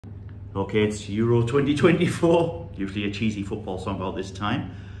Okay, it's Euro 2024, usually a cheesy football song about this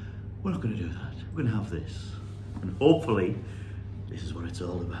time. We're not going to do that. We're going to have this. And hopefully, this is what it's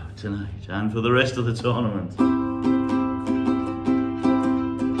all about tonight and for the rest of the tournament.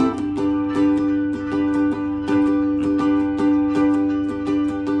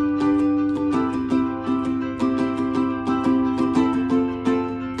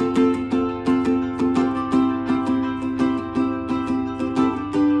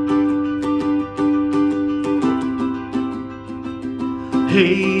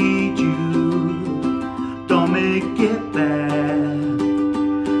 Hey Jude, don't make it bad.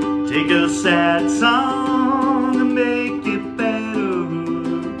 Take a sad song and make it better.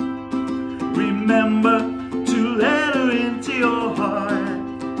 Remember to let her into your heart.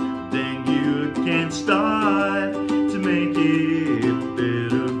 Then you can start to make it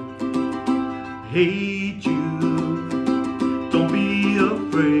better. Hey Jude, don't be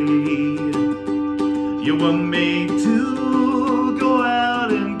afraid. You were made to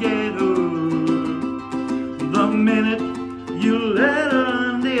the minute you let her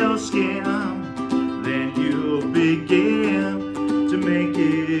under your skin, then you'll begin to make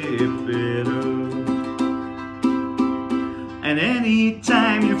it better. And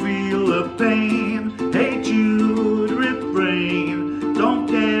anytime you feel the pain, hey Jude, refrain. Don't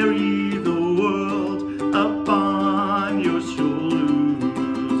carry the world upon your shoulders.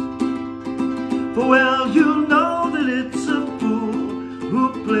 For well, you know that it's a fool who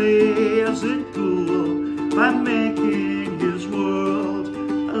plays it cool by making his world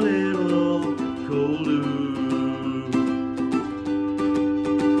a little colder.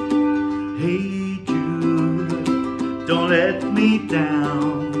 Hey Jude, don't let me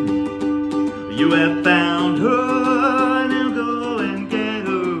down. You have found her, now go and get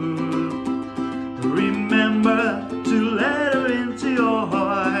her. Remember to let her into your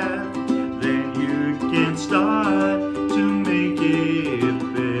heart. Then you can start to make it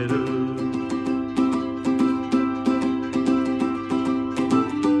better.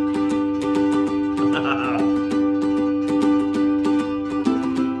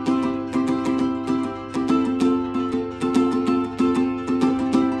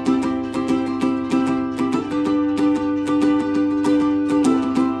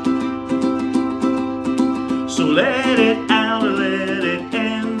 So let it out, let it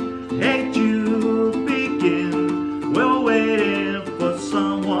in. Hey Jude, begin. We're waiting for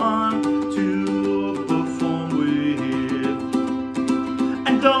someone to perform with.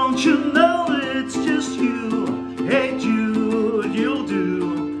 And don't you know it's just you? Hey Jude, you'll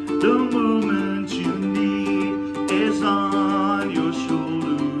do. The movement you need is on your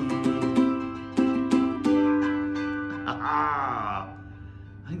shoulder. I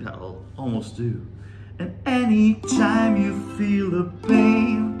think that'll almost do. And anytime you feel the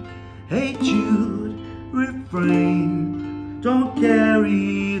pain, hey Jude, refrain. Don't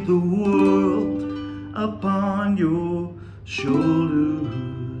carry the world upon your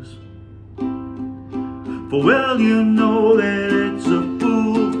shoulders. For well, you know that it's a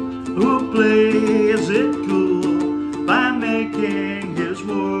fool who plays it cool by making his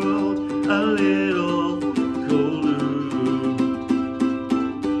world a little colder.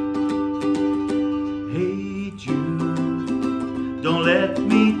 Don't let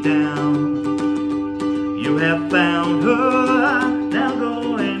me down. You have found her, now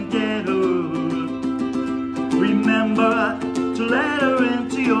go and get her. Remember to let her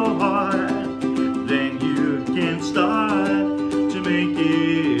into your heart. Then you can start to make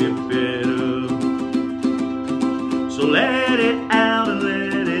it better. So let it out and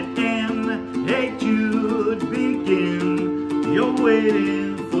let it in. Hey Jude, begin. You're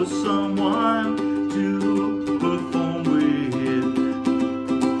waiting for someone to perform with.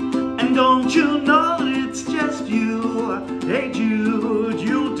 Don't you know it's just you? Hey Jude,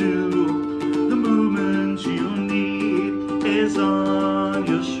 you'll do. The movement you need is on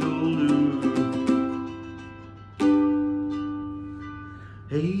your shoulder.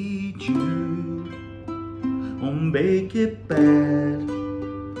 Hey Jude, don't make it bad.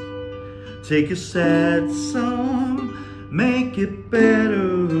 Take a sad song, make it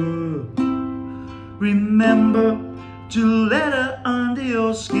better. Remember to let her under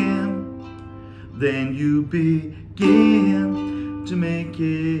your skin. Then you begin to make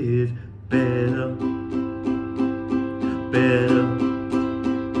it better, better,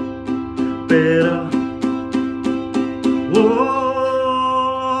 better. Whoa.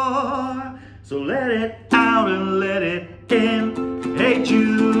 So let it out and let it in. Hey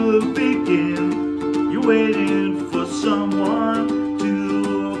Jude, begin. You're waiting for someone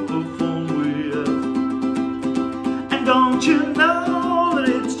to perform with. And don't you know that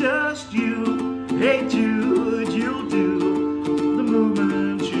it's just trust you. Hey Jude, you'll do the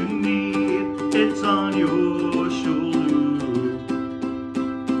movement you need. It's on your shoulder.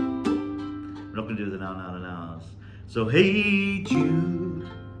 We're not gonna do the now. So hey Jude,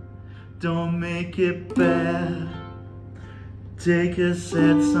 don't make it bad. Take a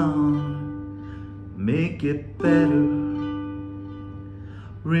sad song, make it better.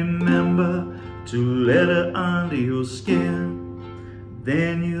 Remember to let it under your skin,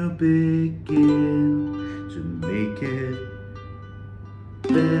 then you begin to make it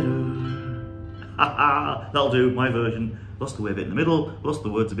better. That'll do, my version. Lost the way a bit in the middle, lost the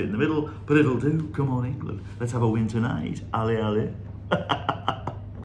words a bit in the middle, but it'll do. Come on England, let's have a win tonight. Ale ale.